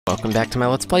Welcome back to my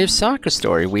Let's Play of Soccer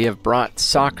Story. We have brought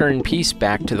soccer and peace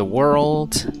back to the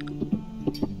world.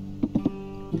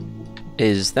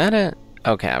 Is that a...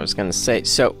 Okay, I was gonna say,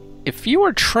 so, if you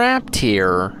were trapped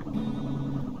here...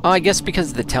 Oh, I guess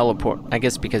because the teleport... I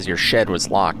guess because your shed was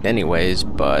locked anyways,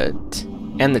 but...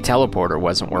 And the teleporter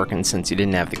wasn't working since you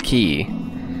didn't have the key.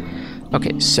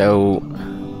 Okay, so...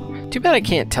 Too bad I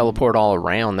can't teleport all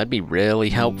around. That'd be really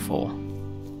helpful.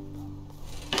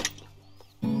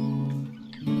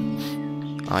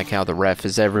 I like how the ref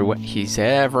is everywhere. He's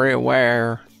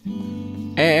everywhere.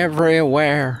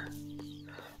 Everywhere.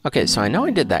 Okay, so I know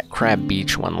I did that Crab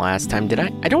Beach one last time. Did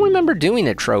I? I don't remember doing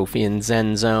a trophy in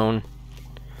Zen Zone.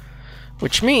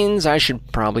 Which means I should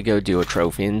probably go do a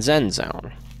trophy in Zen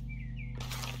Zone.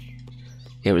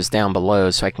 It was down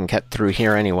below, so I can cut through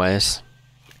here anyways.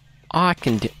 Oh, I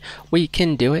can do... We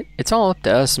can do it. It's all up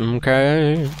to us.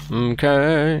 Okay.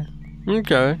 Okay.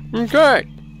 Okay. Okay.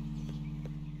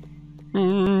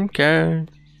 Okay.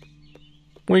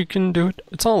 We can do it.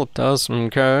 It's all up to us.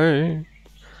 Okay.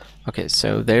 Okay,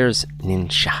 so there's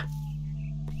ninja.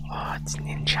 Oh, it's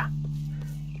ninja.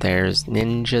 There's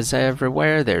ninjas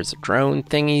everywhere. There's a drone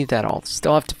thingy that I'll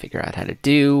still have to figure out how to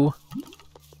do.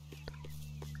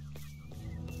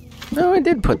 No, I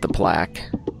did put the plaque.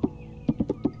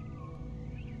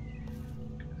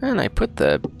 And I put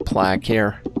the plaque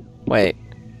here. Wait.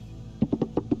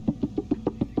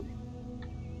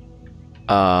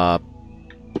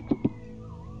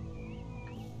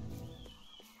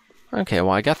 Okay,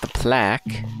 well, I got the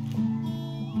plaque.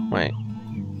 Wait.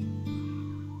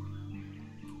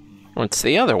 What's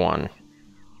the other one?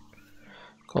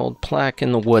 Gold plaque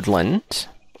in the woodland.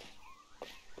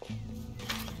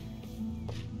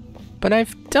 But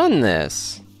I've done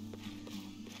this.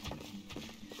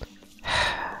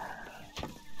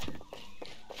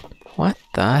 What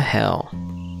the hell?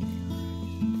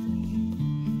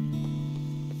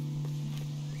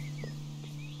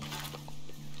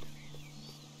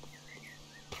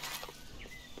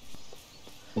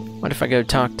 What if I go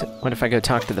talk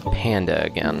to the panda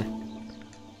again?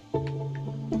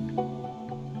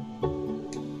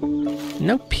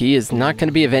 Nope, he is not going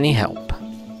to be of any help.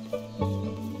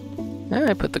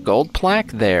 I put the gold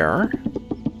plaque there.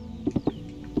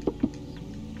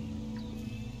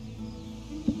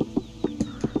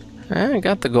 I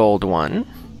got the gold one.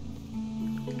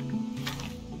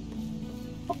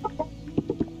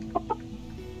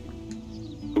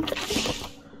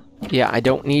 Yeah, I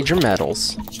don't need your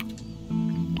medals.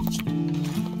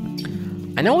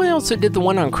 I know I also did the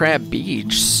one on Crab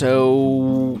Beach,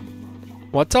 so...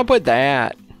 What's up with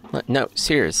that? No,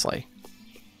 seriously.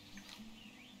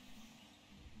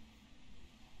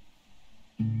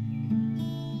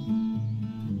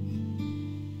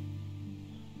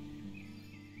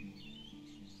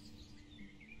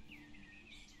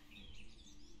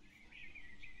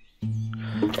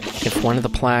 If one of the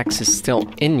plaques is still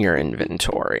in your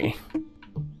inventory.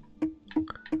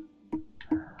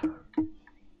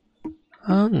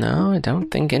 Oh no, I don't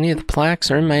think any of the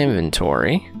plaques are in my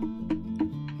inventory.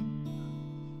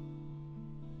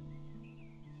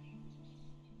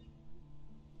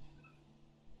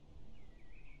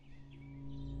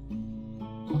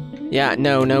 Yeah,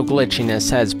 no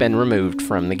glitchiness has been removed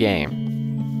from the game.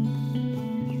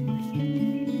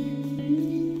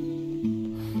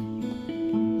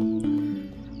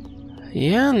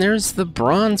 Yeah, and there's the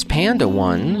bronze panda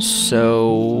one,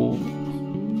 so...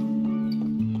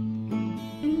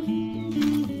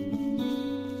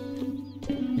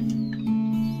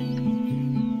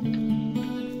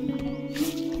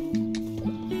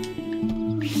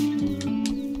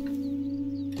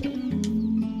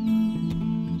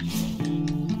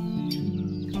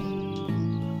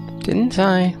 Didn't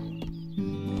I?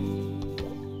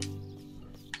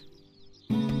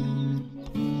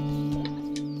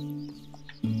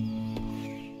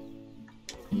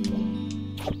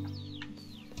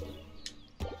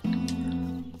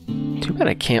 Too bad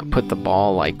I can't put the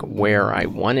ball, like, where I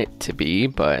want it to be,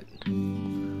 but...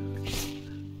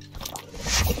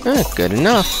 good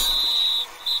enough.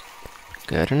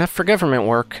 Good enough for government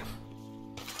work.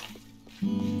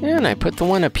 And I put the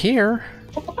one up here.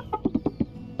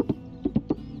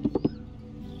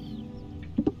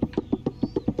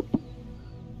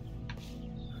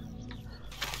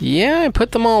 Yeah, I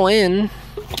put them all in.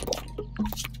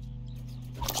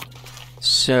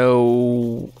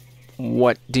 So,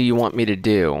 what do you want me to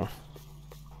do?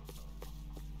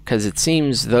 Because it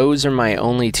seems those are my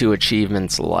only two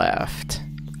achievements left.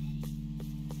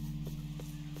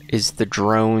 Is the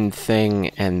drone thing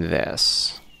and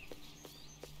this.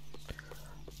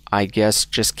 I guess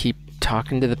just keep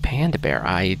talking to the panda bear.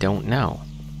 I don't know.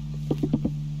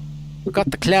 We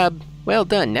got the club. Well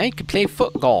done. Now you can play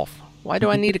foot golf. Why do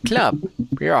I need a club?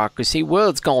 Bureaucracy.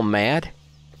 World's gone mad.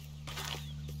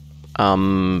 How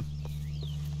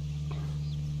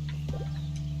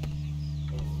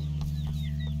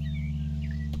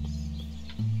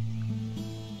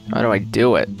do I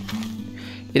do it?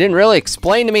 You didn't really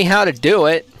explain to me how to do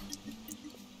it.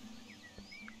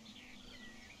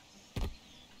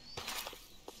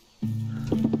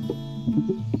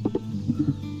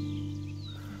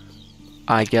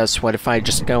 I guess what if I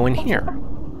just go in here?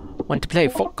 Want to play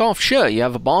foot golf? Sure, you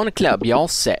have a ball and a club, you're all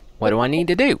set. What do I need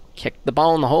to do? Kick the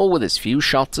ball in the hole with as few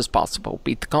shots as possible.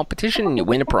 Beat the competition and you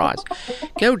win a prize.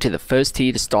 Go to the first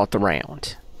tee to start the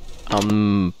round.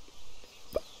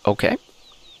 Okay.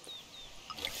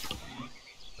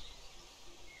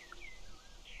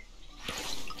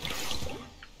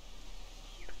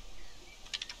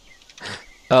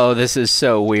 Oh, this is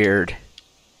so weird.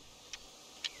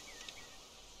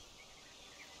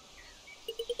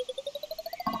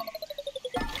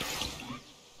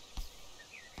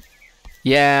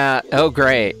 Yeah, oh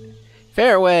great.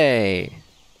 Fairway.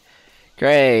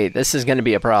 Great, this is gonna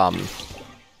be a problem.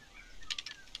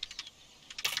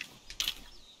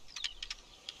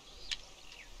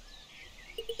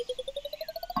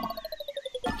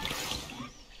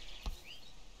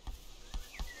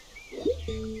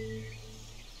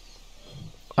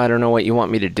 I don't know what you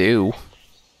want me to do.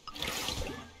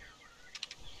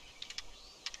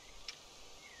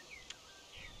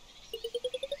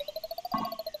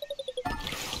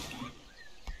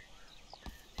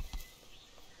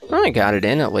 I got it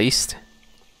in at least.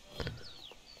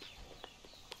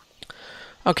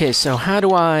 Okay, so how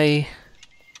do I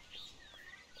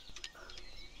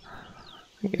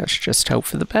guess just hope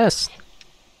for the best.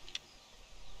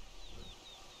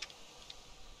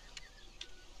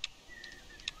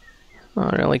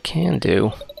 I really can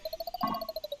do.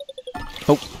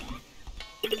 Oh.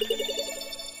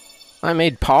 I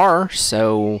made par,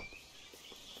 so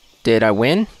did I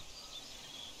win?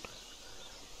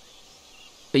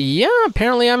 Yeah,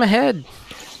 apparently I'm ahead.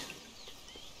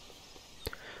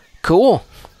 Cool.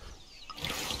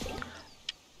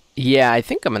 Yeah, I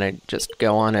think I'm gonna just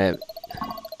go on a...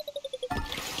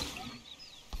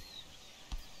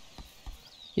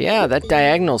 Yeah, that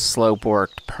diagonal slope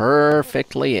worked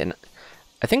perfectly, and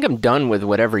I think I'm done with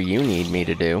whatever you need me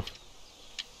to do.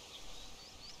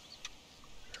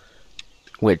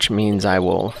 Which means I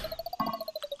will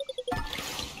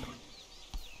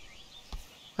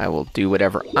do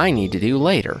whatever I need to do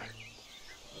later.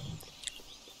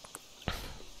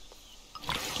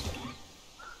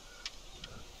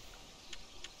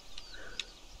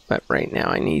 But right now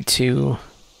I need to...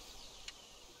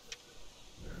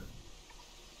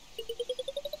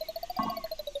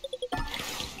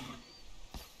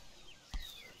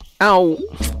 Ow!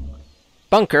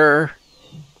 Bunker!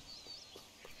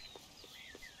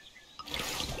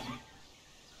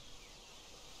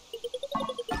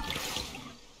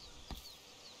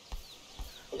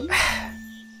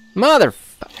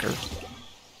 Motherfucker!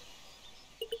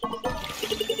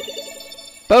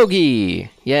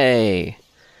 Bogey! Yay!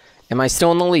 Am I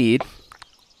still in the lead?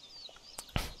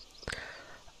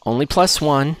 Only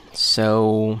 +1,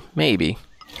 so maybe.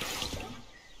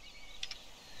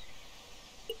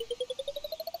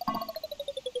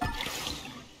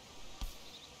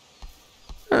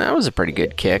 Oh, that was a pretty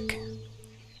good kick.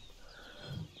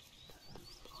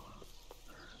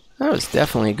 That was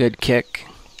definitely a good kick.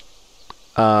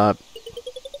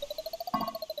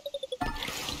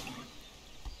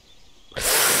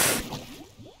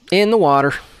 In the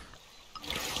water.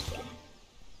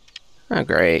 Oh,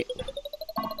 great.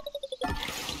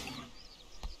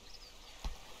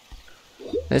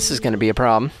 This is going to be a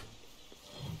problem.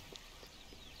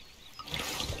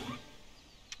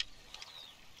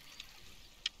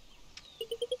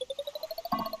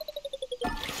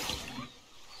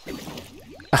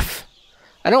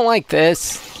 I don't like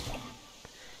this.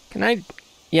 Can I...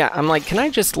 Yeah, I'm like, can I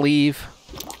just leave?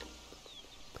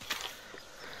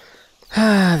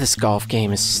 This golf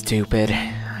game is stupid.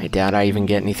 I doubt I even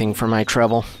get anything for my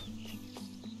treble.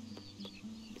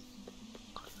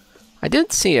 I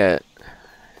did see a...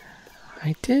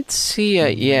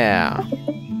 Yeah.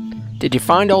 Did you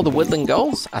find all the woodland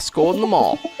gulls? I scored them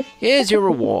all. Here's your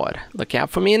reward. Look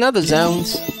out for me in other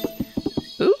zones.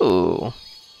 Ooh.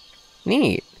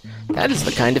 Neat. That is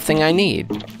the kind of thing I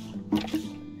need.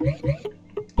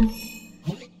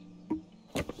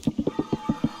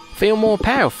 Feel more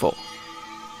powerful.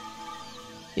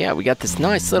 Yeah, we got this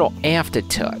nice little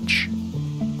aftertouch.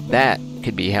 That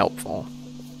could be helpful.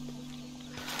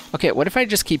 Okay, what if I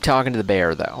just keep talking to the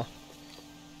bear, though?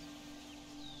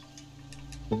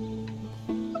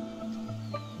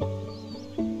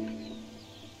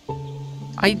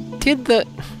 I did the...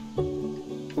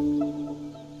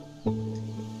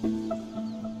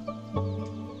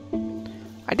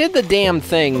 I did the damn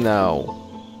thing, though.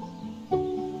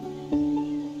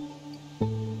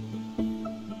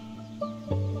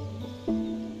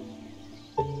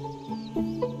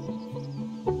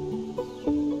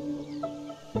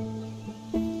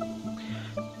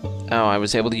 Oh, I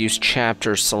was able to use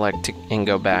chapter select and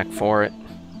go back for it.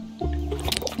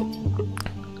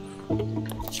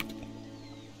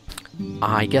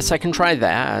 I guess I can try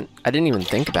that. I didn't even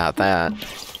think about that.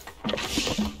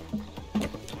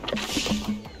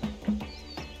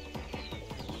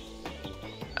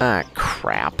 Ah,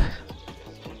 crap.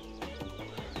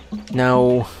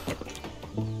 No.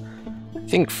 I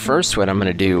think first what I'm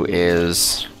gonna do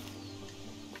is...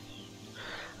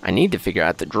 I need to figure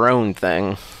out the drone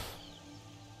thing.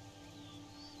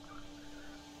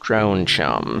 Drone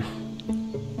chum.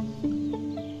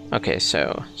 Okay,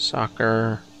 so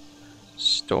soccer,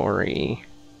 story,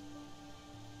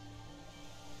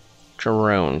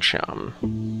 drone chum.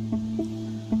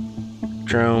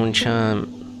 Drone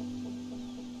chum.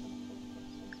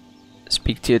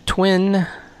 Speak to a twin.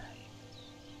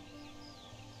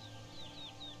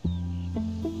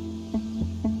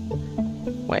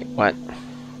 Wait, what?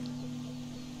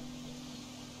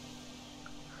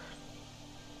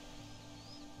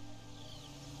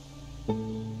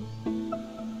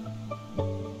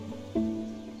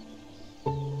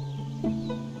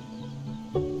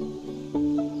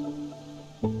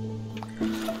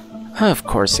 Of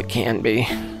course it can be.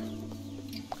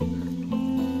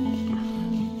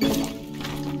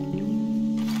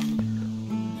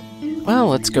 Well,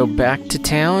 let's go back to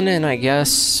town and I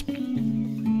guess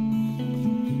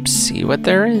see what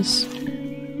there is.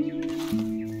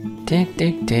 Dig,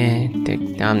 dig, dig,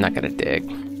 dig. No, I'm not gonna dig.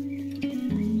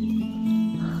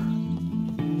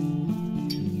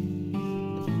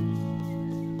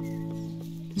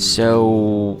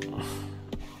 So...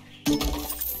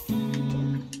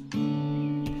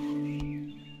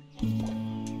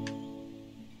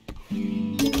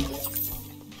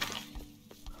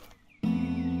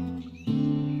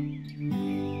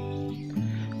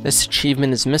 This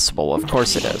achievement is missable. Of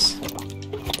course it is.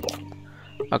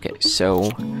 Okay, so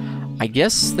I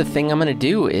guess the thing I'm gonna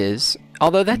do is,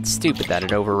 although that's stupid that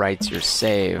it overwrites your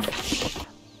save.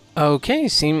 Okay,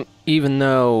 even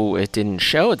though it didn't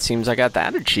show, it seems I got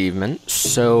that achievement.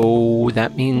 So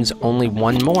that means only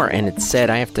one more, and it said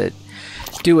I have to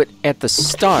do it at the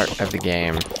start of the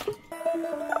game.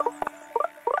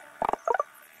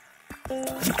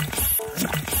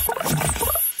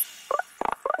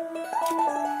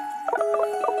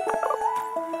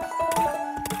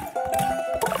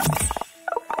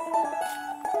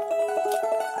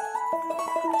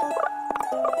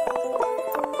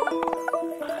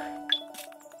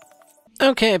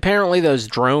 Okay, apparently those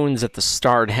drones at the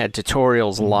start had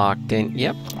tutorials locked in.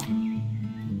 Yep.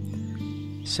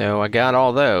 So I got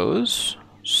all those.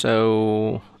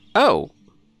 So... Oh!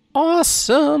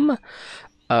 Awesome!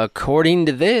 According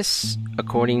to this,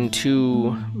 according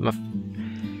to...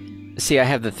 See, I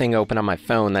have the thing open on my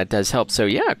phone. That does help. So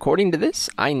yeah, according to this,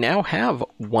 I now have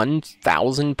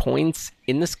 1,000 points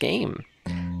in this game.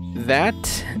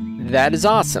 That is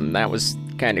awesome. That was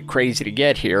kind of crazy to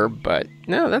get here, but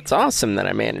no, that's awesome that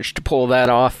I managed to pull that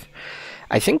off.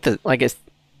 I think that, like,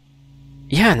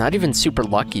 yeah, not even super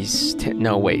luckies.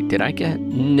 No, wait, did I get?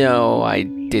 No, I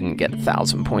didn't get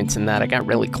 1,000 points in that. I got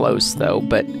really close though,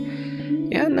 but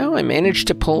yeah, no, I managed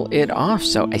to pull it off.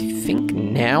 So I think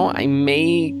now I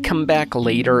may come back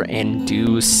later and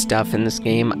do stuff in this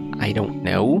game. I don't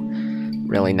know.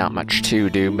 Really not much to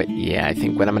do, but yeah, I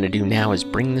think what I'm going to do now is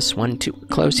bring this one to a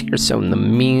close here. So in the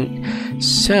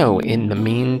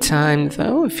meantime,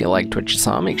 though, if you liked what you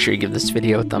saw, make sure you give this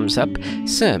video a thumbs up,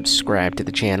 subscribe to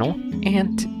the channel,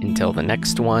 and until the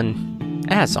next one,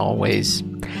 as always,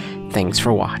 thanks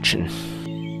for watching.